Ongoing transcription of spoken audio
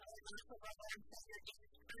gospel of our Lord and Savior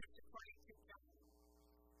Jesus Christ according to John.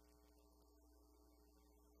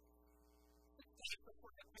 The day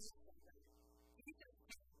before the Passover, Jesus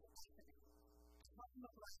came to Bethany, the home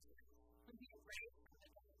of Lazarus, whom he had raised from the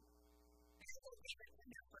dead. There they gave it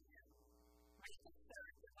dinner for him. Martha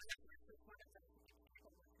served, and Lazarus was one of those who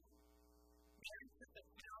came with him. Mary took a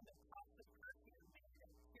pound of costly perfume made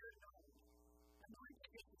of pure gold,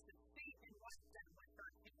 anointed Jesus' feet, and wiped them with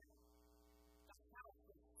her hair. The house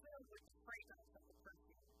was filled with the fragrance of the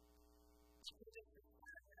perfume. Judas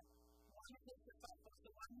Iscariot, one of his disciples,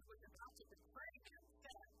 the one who was about to betray him,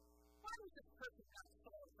 said, "Why was this perfume not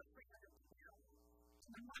sold for 300 denarii,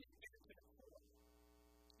 and the money given to the poor?"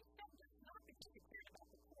 He said this not because he cared about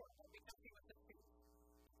the poor, but because he was a thief.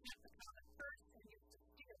 He had the common purse and used to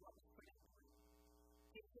steal what was put into it.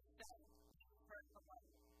 Jesus said, "Leave her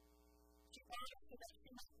alone. She brought it so that she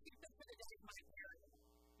might keep it for the day of my burial.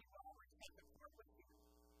 You will always have the poor with you,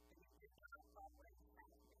 and you did not always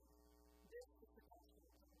have me." This is the gospel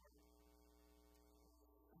of the Lord.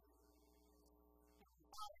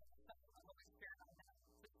 Father, Son, and the Holy Spirit, amen.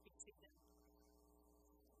 Please be seated.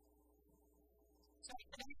 So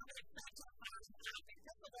today we're going to start to find out the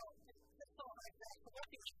epistle of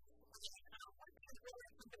Philippians. One thing I really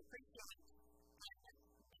come to appreciate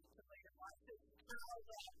to later life is how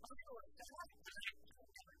the Bible is so much time to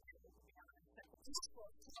never do, to be honest. That the gospel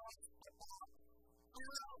talks about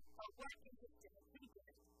what Jesus did, he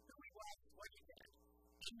did, who he was, what he did.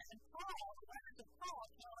 And Paul, the letters of Paul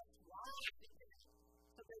tell us why he did it.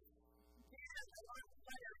 So there's a lot of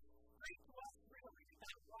letters straight to us really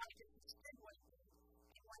about why Jesus did what he did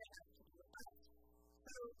and what it has to do with us.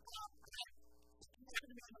 So I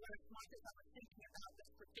happened to be on the letters month as I was thinking about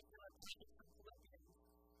this particular passage from Philippians.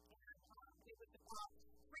 And it was about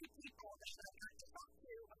 3 people that I got to talk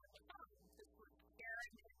to over the phone. This was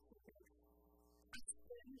Karen and Susan,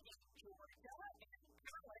 Kristen in Georgia, and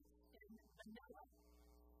Alex in Manila.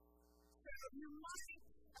 So you might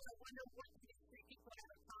wonder what these 3 people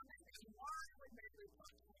have in common and why would they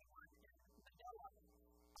talk to anyone in Manila?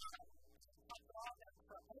 Talked to all of them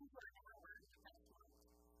for over an hour in the past month.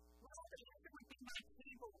 Well, the answer would be my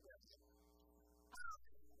cable bill.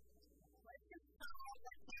 Let's just say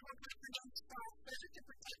that they were representing better to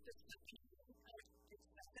protect us from people.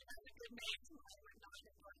 That has a good name, so I would not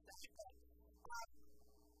endorse that.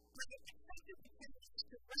 But it's expected to finish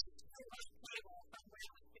the rest of the right cable from where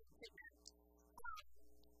I was being kidnapped.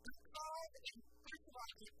 I called, and first of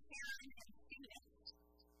all, it's Karen and Phoenix.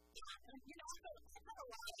 And, you know, I've had a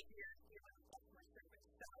lot of years here with customer service,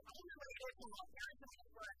 so I know what it is when Arizona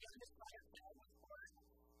for a youngest fire sale was born.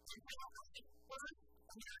 And now I think first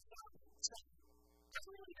America. So I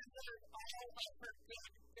really deserve all of her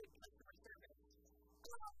good customer service.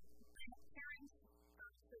 And Karen's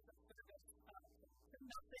customer service to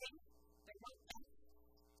nothing. They won't think.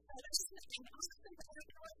 So this is the thing. Honestly,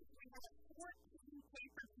 we have 14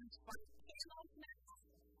 papers and spark panels now.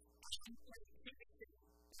 And like 2 weeks.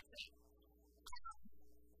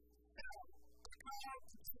 So I called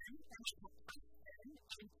Jim and Kristen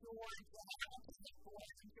in Georgia. I was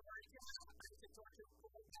born in Georgia. I went to Georgia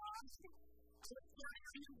for a job. I was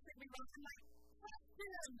flying and said, "We were like,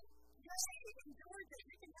 Kristen, yay, in Georgia,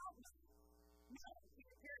 you can help me." No, he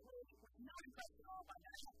apparently was not impressed at all by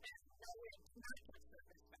that. And no, it's not a good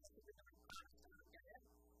service, but it's a good class, so I get it.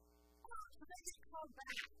 So then he called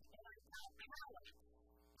back, and I got Alex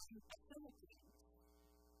in the Philippines.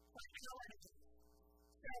 Like Alex.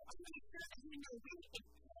 So I made sure that we know we've been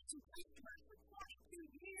paying customers for 22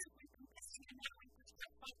 years. We've been paying, and now we've just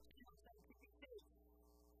got 5 channels on PPC.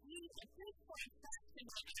 He, at this point, asked me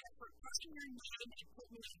for pushing your name and put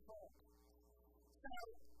me on hold. So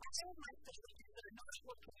I told my family that are not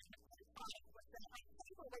working in the fine was that my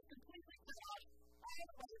table was completely cut off all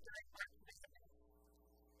the way during March Madness.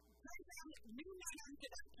 Turns out that new man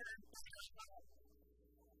did not turn back on home.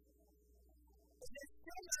 And it's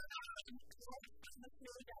still not on the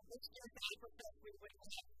field that this year day because we would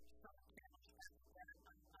have some cash back there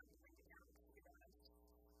on the way down, to be honest.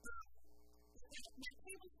 My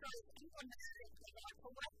table started implementing a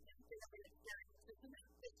collective daily experiences, and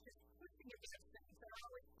it's just pushing against things that are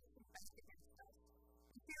always pushing back against us.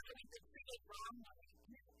 And here we've been treated wrongly,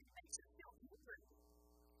 and it makes us feel angry.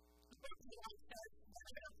 The book of life says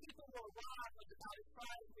that people will rob was about as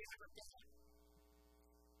far as we ever get.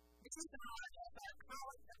 This is the knowledge of our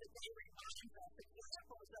college of the day reminds us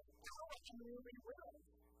examples of our unruly will.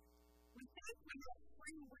 We think we have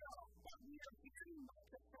free will, but we are very much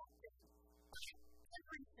affected by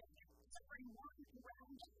everything, everyone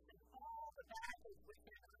around us, and all the bad is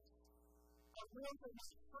within us. Our wills are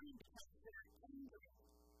not free because they're angry,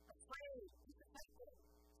 afraid, disaffected,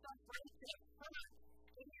 suffering.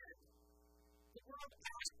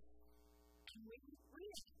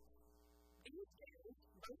 react. These days,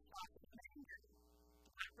 most talk about anger.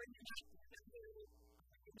 I bring it up to who,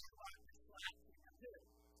 you know what, this last thing I'm doing.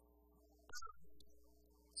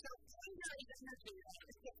 So anger is energy.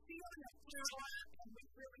 It's a feeling of power, and we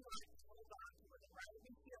really like to hold on to it, right?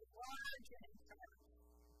 We feel large and in charge.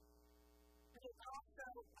 But it also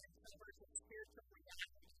uncovers a spiritual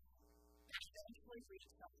reality that eventually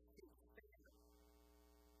leads us to despair.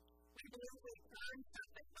 We believe we've earned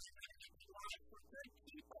something by living a life for good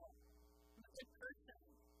people. I'm a good person.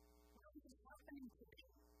 What is happening to me?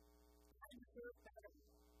 I deserve better.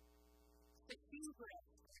 The hubris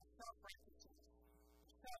of self-righteousness,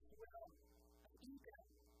 self-will, of ego,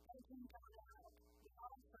 taking God out. We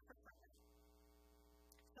all suffer from it.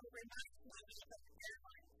 So it reminds me of an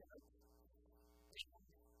airline joke.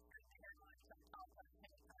 The airlines don't talk about it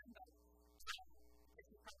any time, but if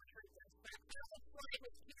you probably heard this, but the flight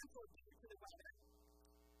was canceled due to the weather.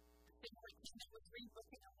 The family attendant was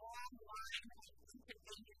rebooking a long line of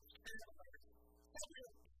inconvenient travelers. Suddenly,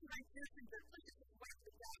 my passenger pushes his way to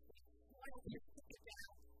the back and swirls his ticket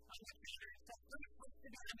down on the counter and says, "Let me post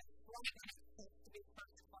it on and flight access to be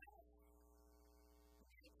first class."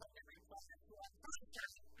 And he told every flight to one passenger,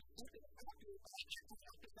 "I'm hoping to help you by acting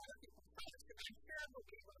out as other people first, and I'm sure we'll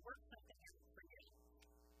be able to work something out for you."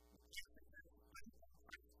 The passenger was first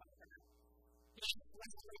class. He asked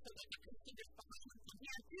Leslie so that he could see this behind him.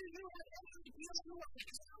 "Yeah, do you have any idea who it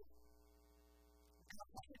is?" Without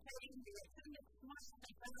hesitating, the attendant smiled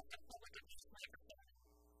and grabbed the public address microphone.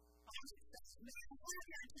 "Officer says, may I have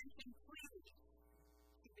your attention, please?"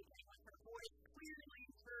 She began with her voice clearly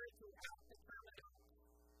heard throughout the terminal.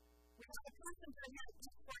 "We have a passenger here at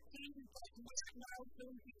Gate 14 who does not know who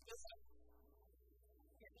he is.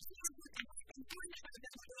 If he is informed of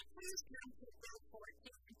them, please come to Gate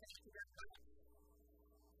 14 and thank you very much."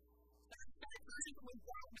 Sometimes we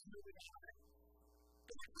don't know who we are.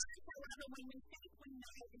 But at times, however, when we think we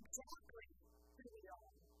know exactly who we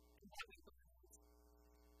are and what we believe,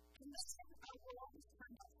 and then our world is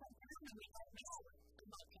turned upside down and we don't know so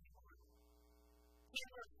much anymore.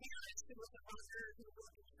 Taylor Harris, who was a writer who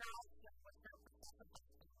wrote the Charles and was her professor of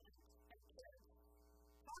English and kids,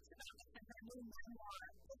 talks about this in her new memoir,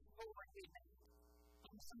 This Boy We Made, a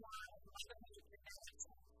memoir of motherhood genetics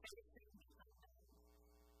and facing the unknown.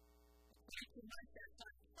 She might have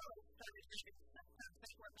done both, so that she could sometimes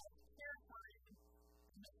think were both terrifying and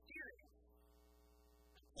mysterious.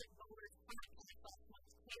 A quick Boulder's podcast last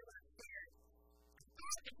month, Taylor shared, "I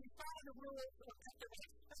thought if you follow the rules of the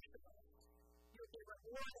right festival, you'll be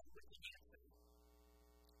rewarded with the answer.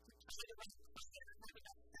 We try to run the question and have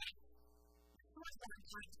enough faith. The source of our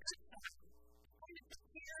time's good stuff is going to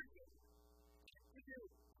prepare you. If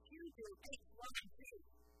you do X, Y, and Z,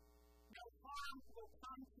 no harm will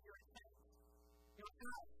come to your attempt. Your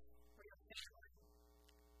house or your family.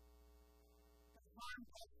 The harm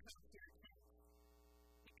does come to your tent.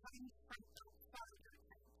 It comes from outside your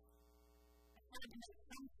tent. I had to make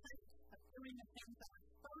some sense of doing the things I was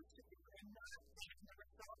supposed to do and not that I never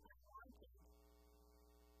felt I wanted.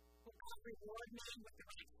 Will God reward me with the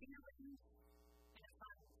right feelings? And if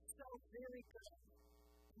I'm so very good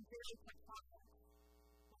and very compliant,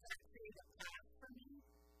 will that create a path for me?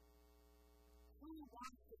 Who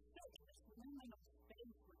wants to sit in this liminal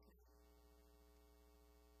space with me?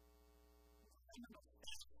 The liminal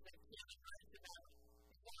space that Taylor writes about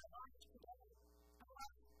is our life today, a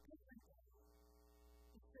life different day.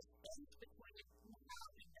 It's the space between now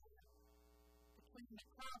and then, between the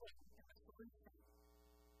problem and the solution,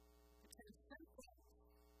 between symptoms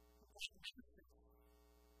and diagnosis,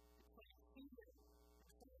 between fear and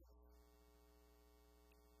faith.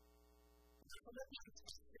 Philippians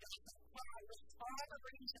speaks about the Paul lists all the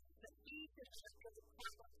reasons that he can have good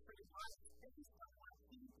problems for his life based on what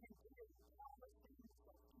he can do, all the things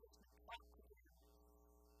that he has been taught to do.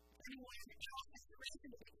 If anyone else has the reason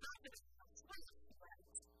to be confident in himself, he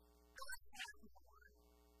writes, God has more.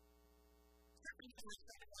 Certainly, he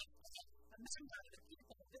said it like that. A member of the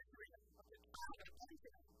people of Israel, of the tribe of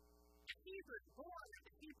Benjamin, a Hebrew born of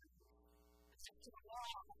the Hebrews, as to the law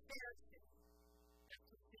of the Pharisees, as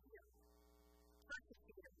to fear.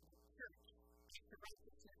 Persecuted the church and the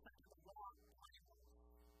righteousness under the law of blameless.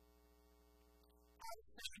 I was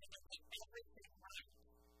trying to get everything right,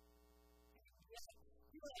 and yet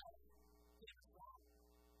still it was wrong.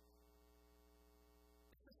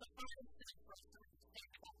 This is the hardest thing for us to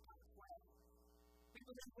understand about God's way. We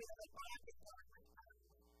believe we have a body God with us.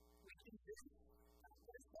 We can do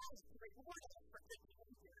this well to reward us for good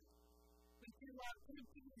behavior. We do our good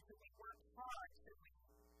deeds and we work hard so we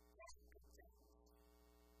get good things.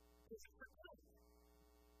 Is for good.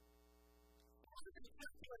 does the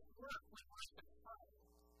calculus work when life is hard?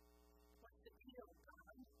 What's the deal,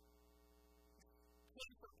 God?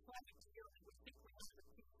 Came for private dealing, we think we have the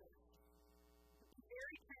pieces. It's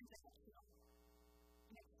very transactional.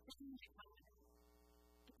 An exchange economy.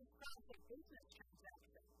 It describes a business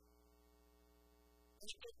transaction.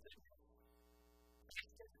 It's a business. That's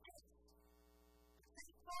business.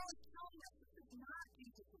 St. Paul is telling us this is not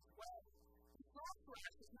Jesus' way. His love for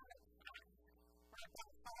us is not a time or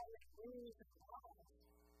about following rules and laws.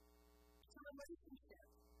 It's a relationship.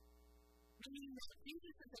 Meaning that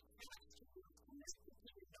Jesus is attached to you, connected to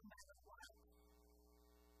you no matter what.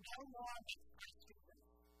 No law makes Christ Jesus.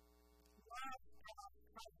 Love draws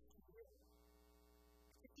Christ to you.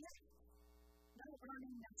 It's a gift. No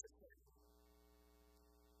earning necessary.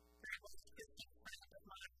 Very much Christian friend of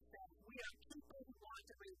mine said, we are people who want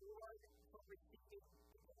a reward for receiving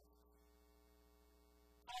the gift.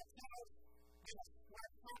 Paul tells us what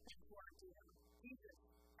happened to our deal. Jesus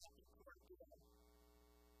happened to our deal.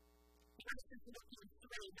 Verses 1 through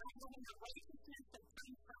 3, not having the righteousness that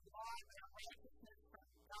comes from law, but a righteousness from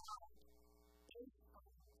God, based on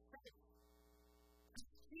faith.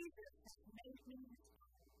 Jesus has made me his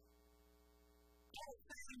own. Paul is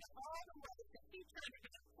saying that all the ways that he tried to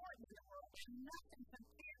be important in the world are nothing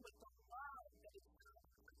compared with the love that is found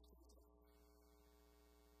in Christ Jesus.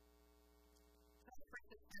 So the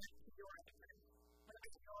person says to your neighbor, what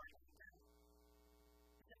is your neighbor?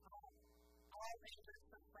 Is it all neighbors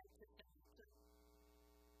from righteousness?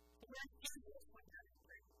 Where is this when you're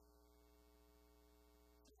angry?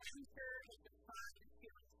 Anger is defined as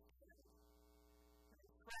feeling scared, when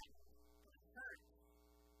threatened, when hurt.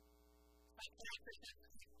 Like Patrick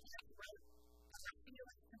wrote, our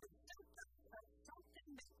feelings can be symptoms of something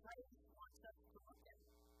that grace wants us to look at.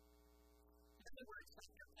 In other words,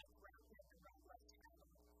 like your pet ground in the wrong way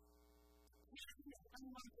channel. Pain is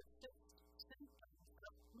unwanted symptoms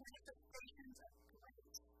of manifestations of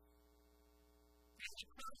grace. As a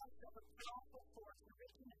product of a powerful force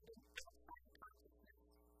originating outside consciousness,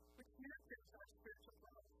 which nurtures our spiritual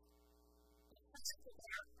growth. The fact that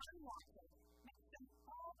they are unwanted makes them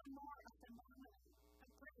all the more a phenomenon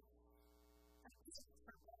of grace, a gift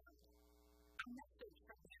from God, a message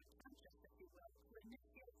from the unconscious, if you will, to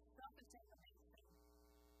initiate self-examination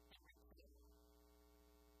and retreat.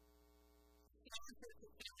 The answer to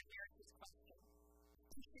John Harris's question,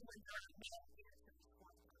 especially when there are male answers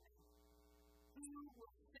forthcoming. Who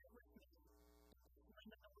will sit with me when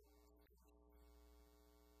the Lord speaks?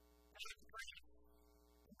 God's grace,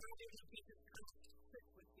 the building of Jesus Christ,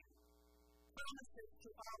 sits with you, promises to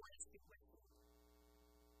always be with you.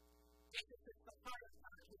 Jesus is the heart of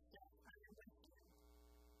God who says, I am with you.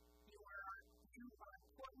 You are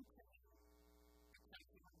important to me because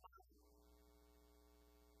you are mine.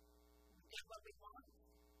 We get what we want,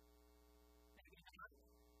 maybe not,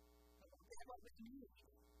 but we'll get what we need,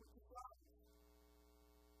 which is love.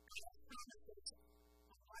 Promises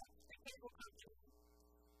of life that they will come to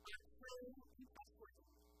are true and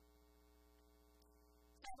trustworthy.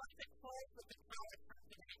 So I'd like to close with the power from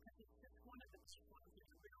today because it's just one of the big ones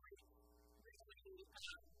that really bears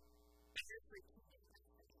repeating this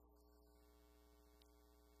thing.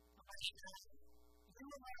 You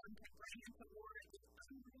alone can bring into word the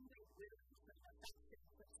unruly wills and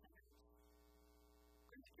affections of sinners.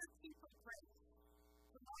 Grant your people grace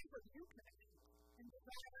to mind what you command and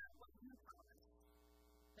desire what you promise.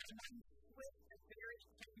 That among swift and various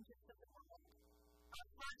changes of the world, our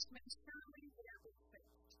hearts may surely there be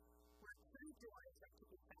fixed, where true joys are to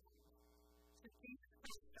be found. To Jesus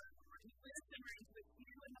Christ, our Lord, who lives and reigns